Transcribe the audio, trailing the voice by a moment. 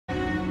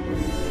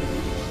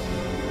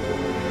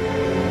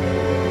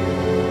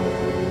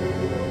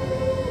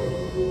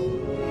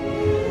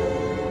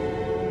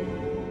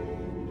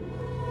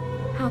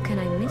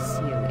miss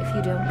you if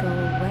you don't go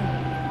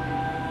away.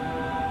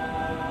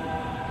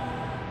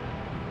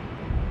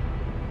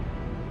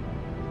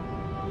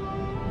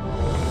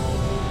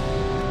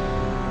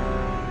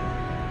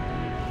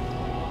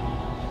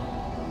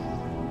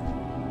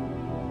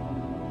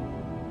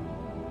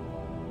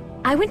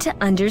 I went to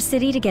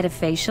Undercity to get a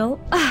facial.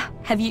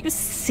 Have you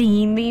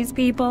seen these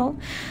people?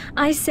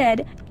 I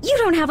said, you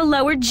don't have a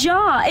lower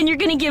jaw and you're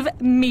gonna give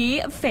me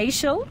a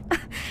facial?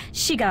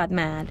 She got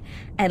mad.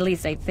 At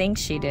least I think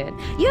she did.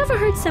 You ever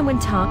heard someone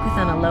talk with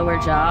on a lower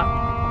jaw?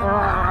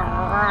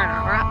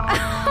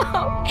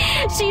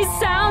 She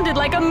sounded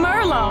like a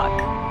murloc.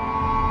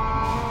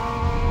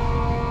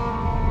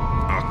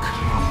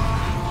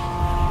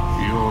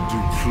 Your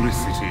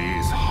duplicity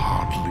is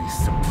hardly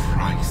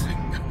surprising.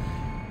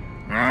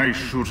 I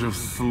should have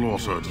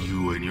slaughtered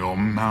you and your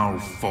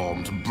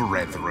malformed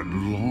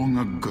brethren long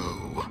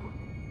ago.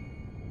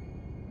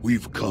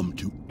 We've come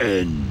to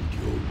end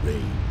your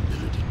reign,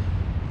 Illidan.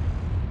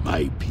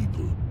 My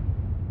people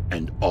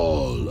and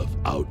all of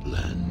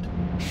Outland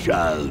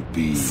shall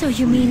be So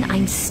you mean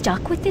I'm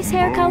stuck with this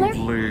hair color?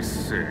 Boldly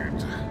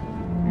said,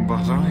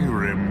 but I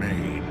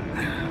remain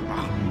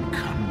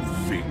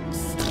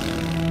unconvinced.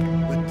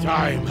 The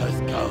time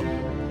has come.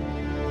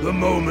 The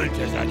moment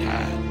is at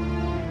hand.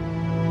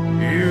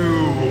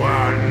 You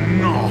are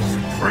not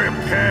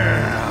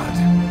prepared.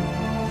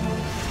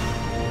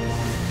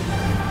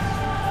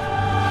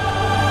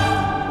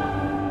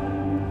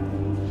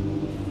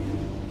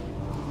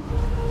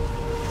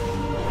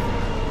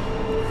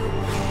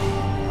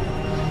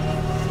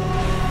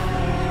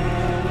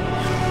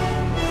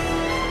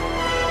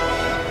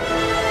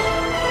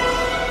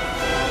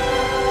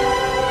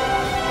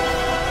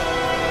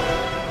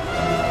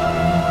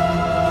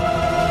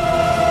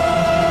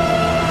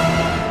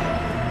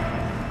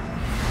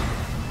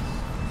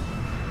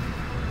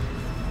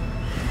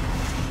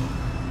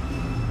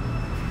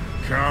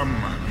 Come,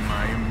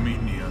 my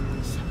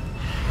minions.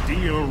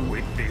 Deal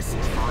with this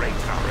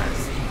traitor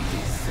as he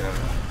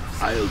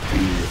deserves. I'll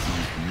deal with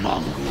these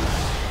Mongols.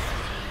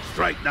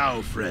 Strike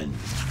now, friends.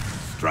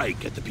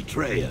 Strike at the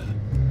betrayer.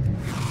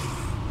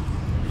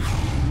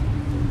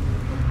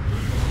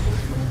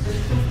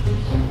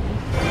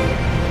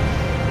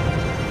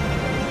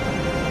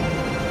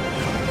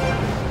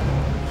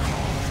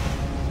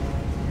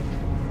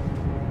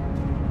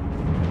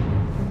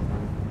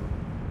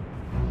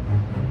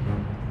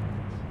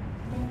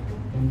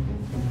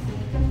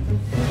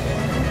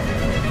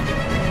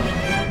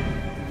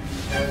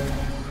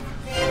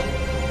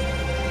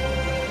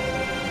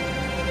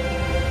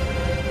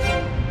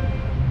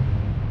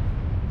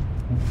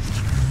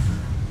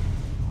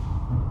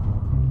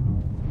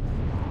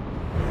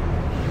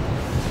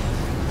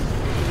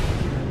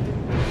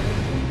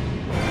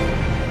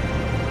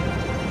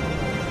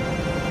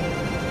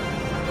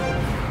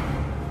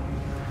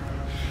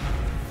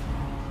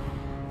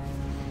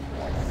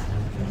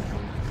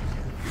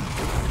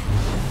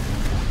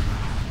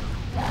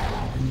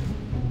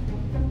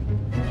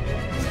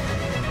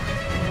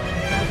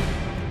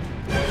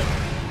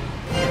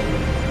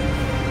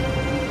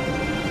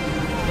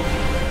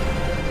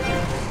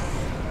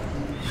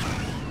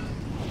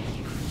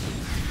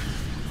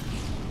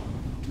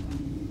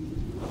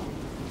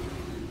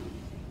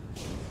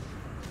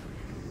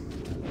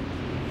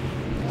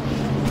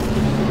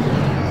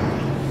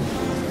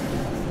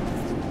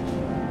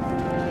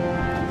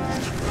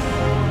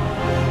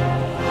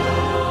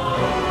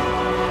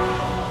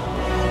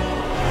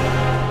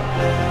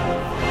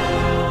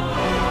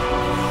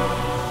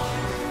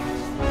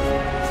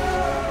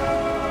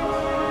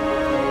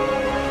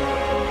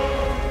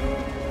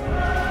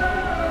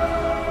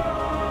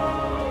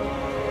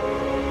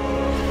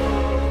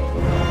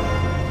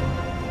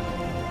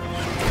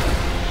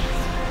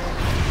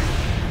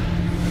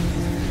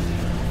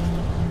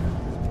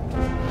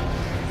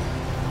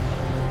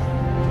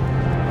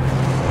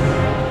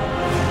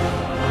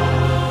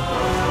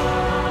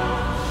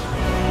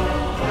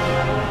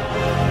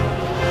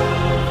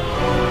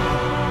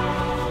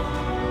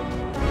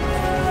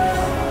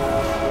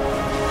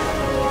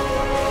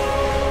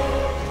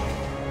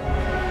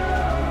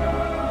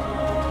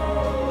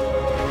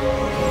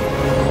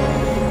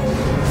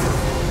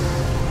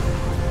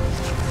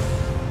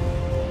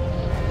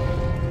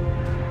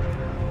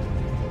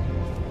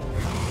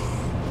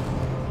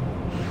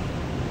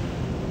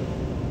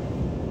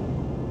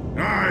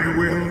 I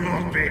will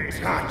not be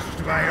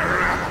touched by a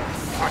rabble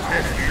such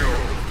as you.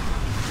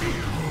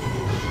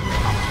 Behold,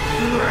 a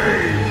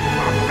flame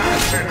of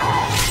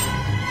Azeroth.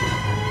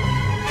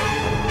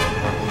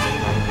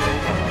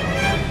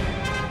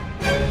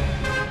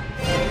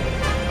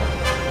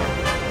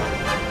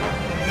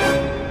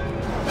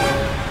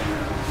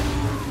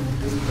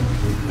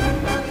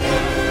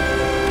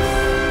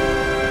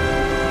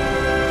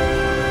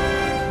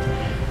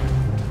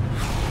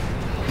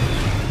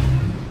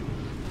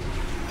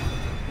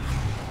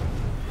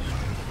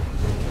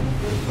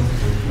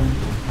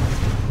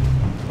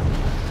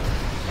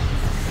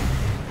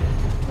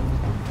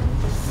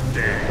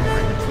 Stand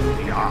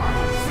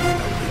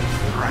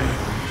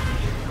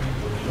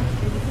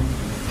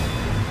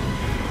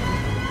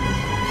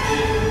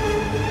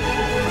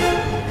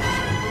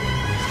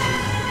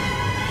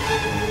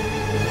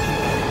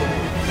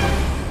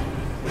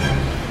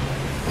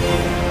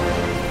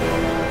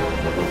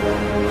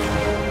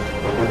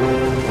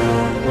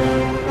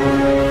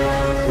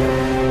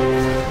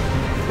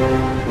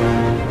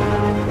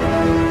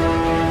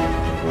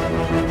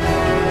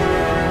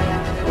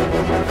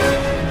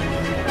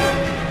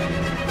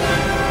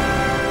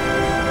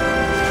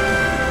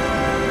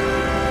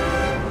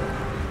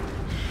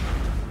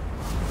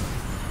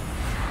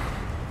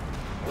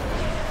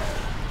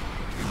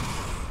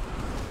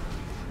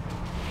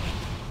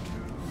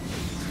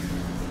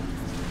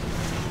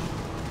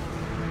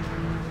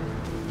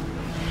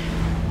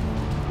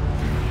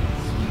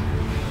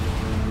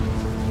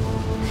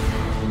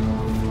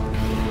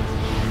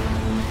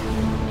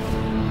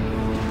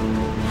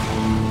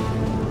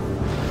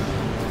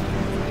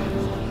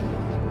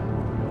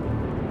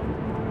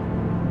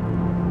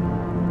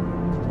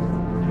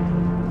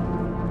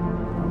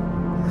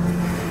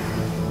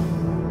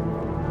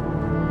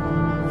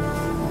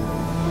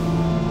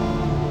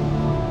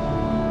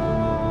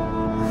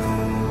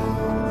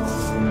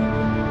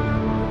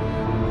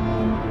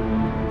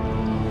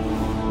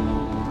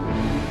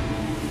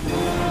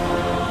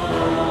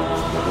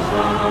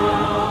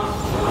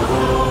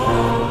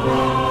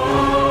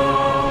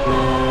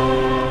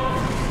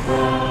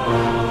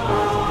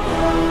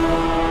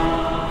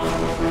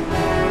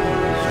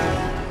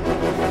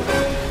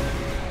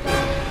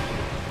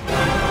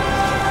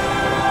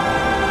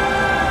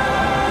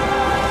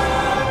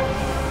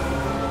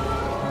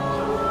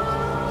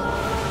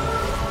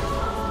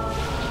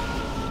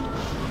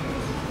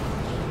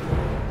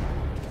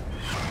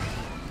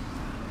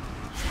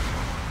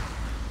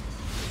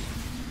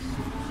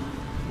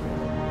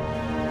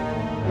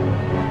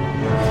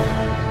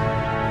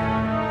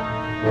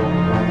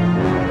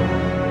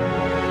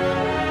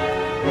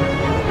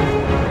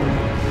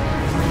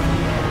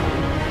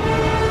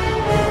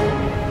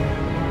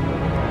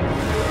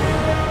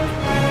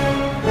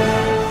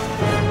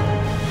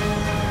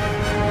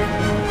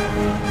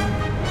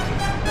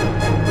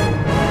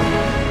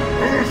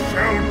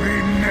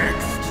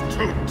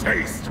to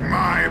taste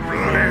my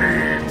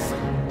blades!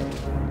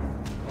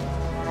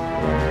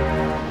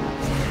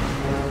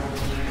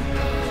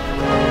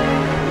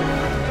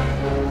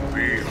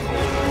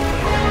 Behold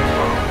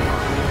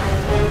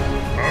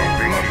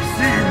the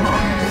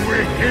demon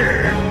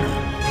within!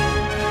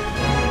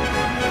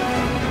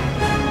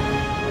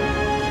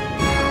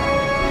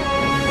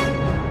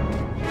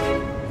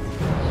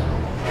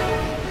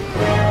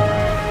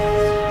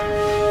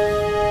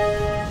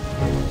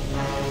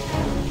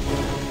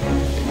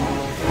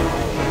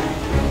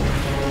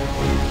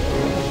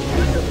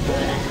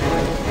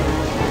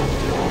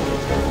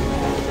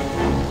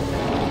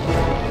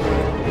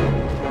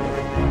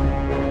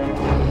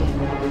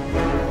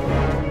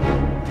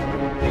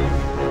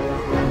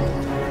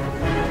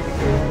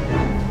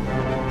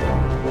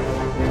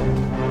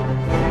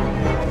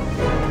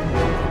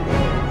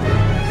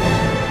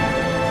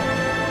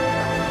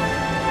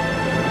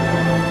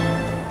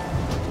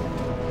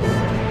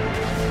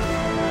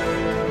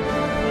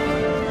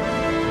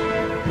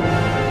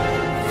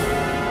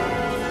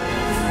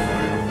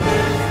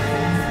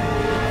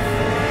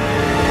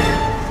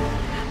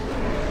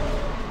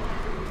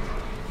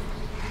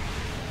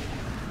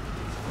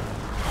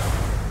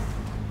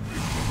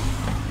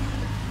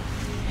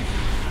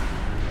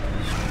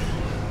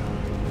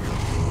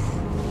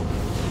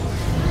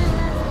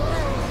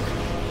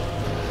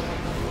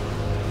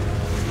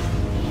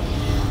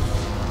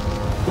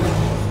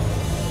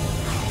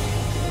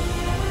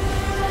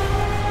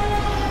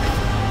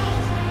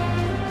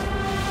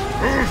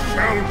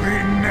 Shall be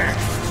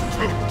next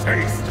to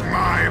taste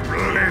my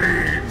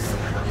blades!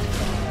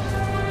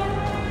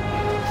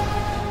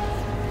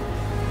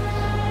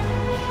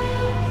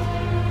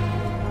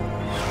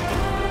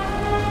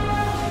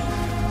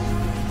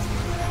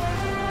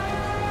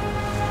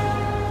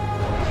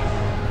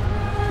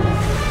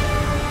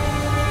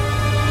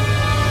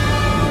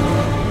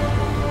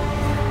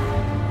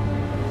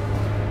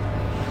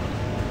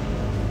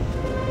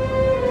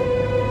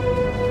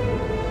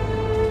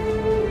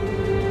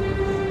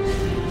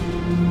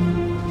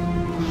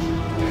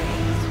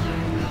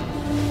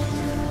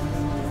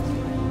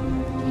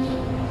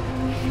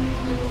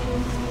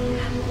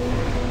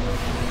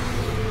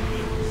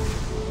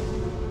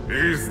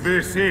 Is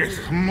this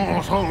it,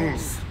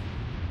 mortals?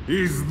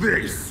 Is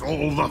this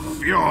all the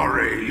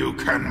fury you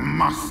can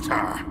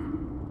muster?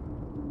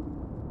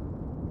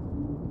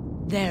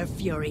 Their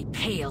fury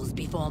pales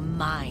before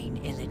mine,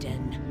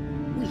 Illidan.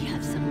 We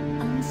have some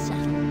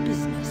unsettled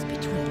business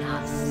between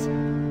us.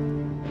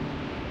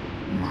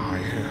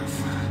 Maiev.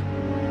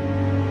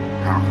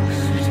 How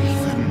is it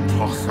even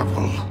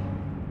possible?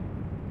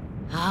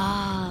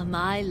 Ah,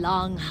 my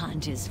long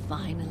hunt is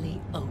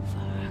finally over.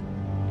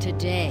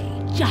 Today,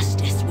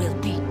 justice will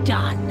be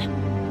done.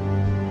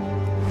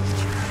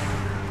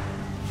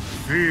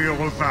 Feel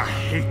the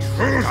hatred.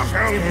 Who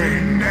shall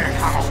be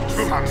next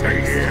to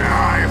taste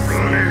my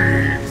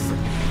blades?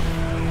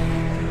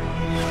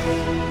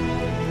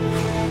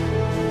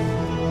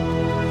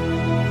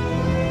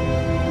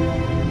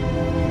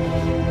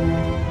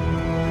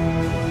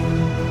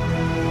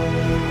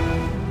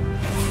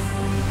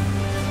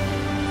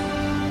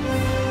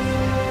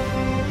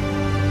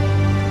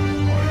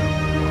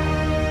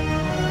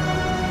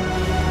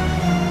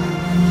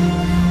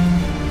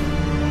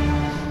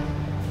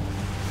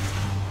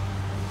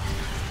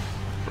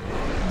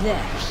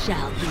 There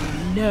shall be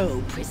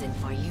no prison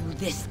for you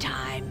this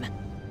time.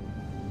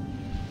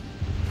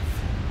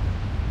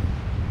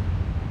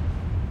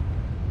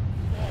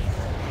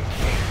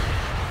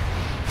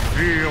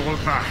 Feel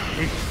the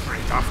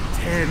hatred of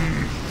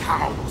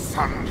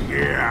 10,000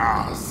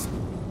 years.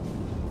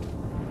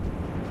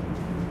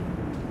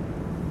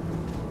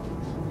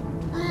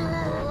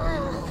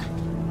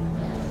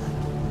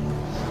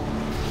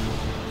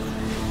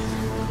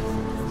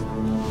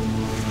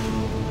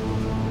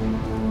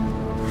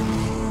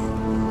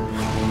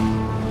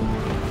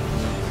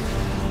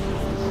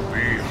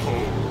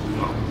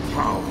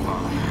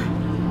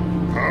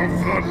 Of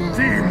the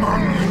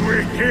demon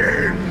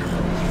within!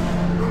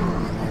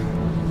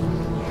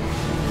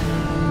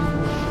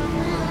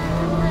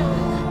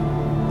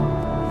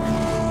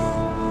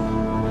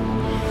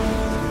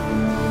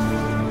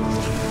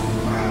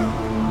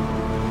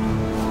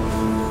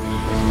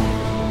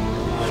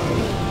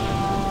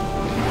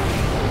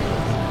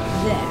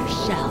 There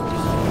shall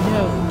be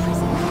no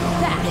prison.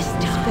 That is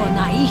for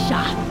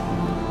Naisha.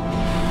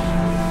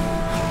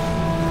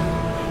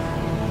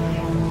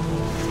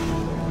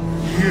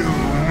 You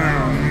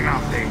know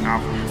nothing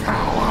of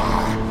power.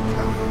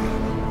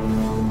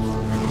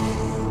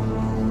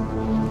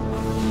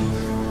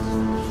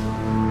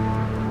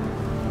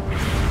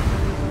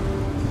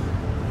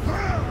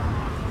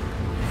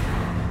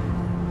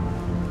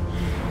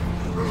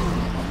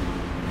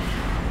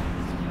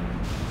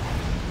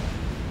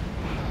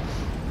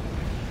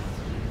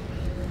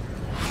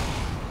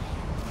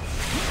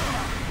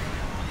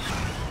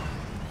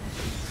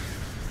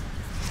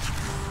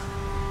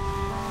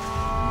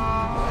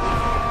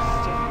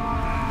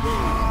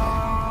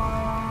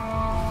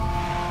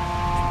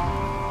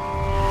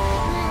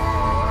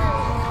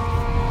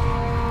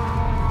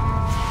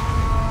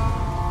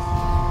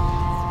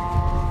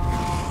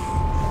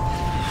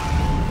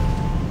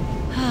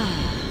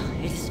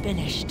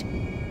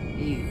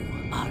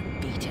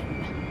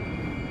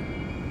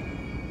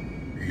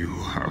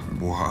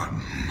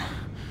 one,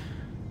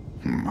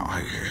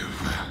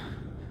 Maeve.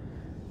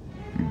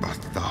 But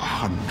the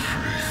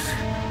Huntress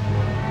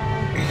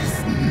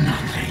is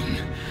nothing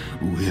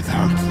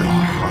without the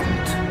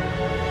hunt.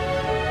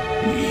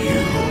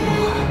 You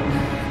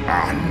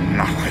are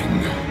nothing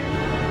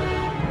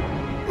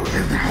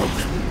without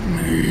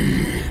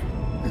me.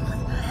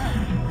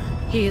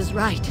 He is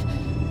right.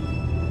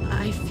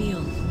 I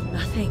feel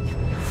nothing.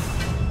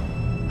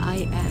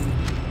 I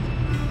am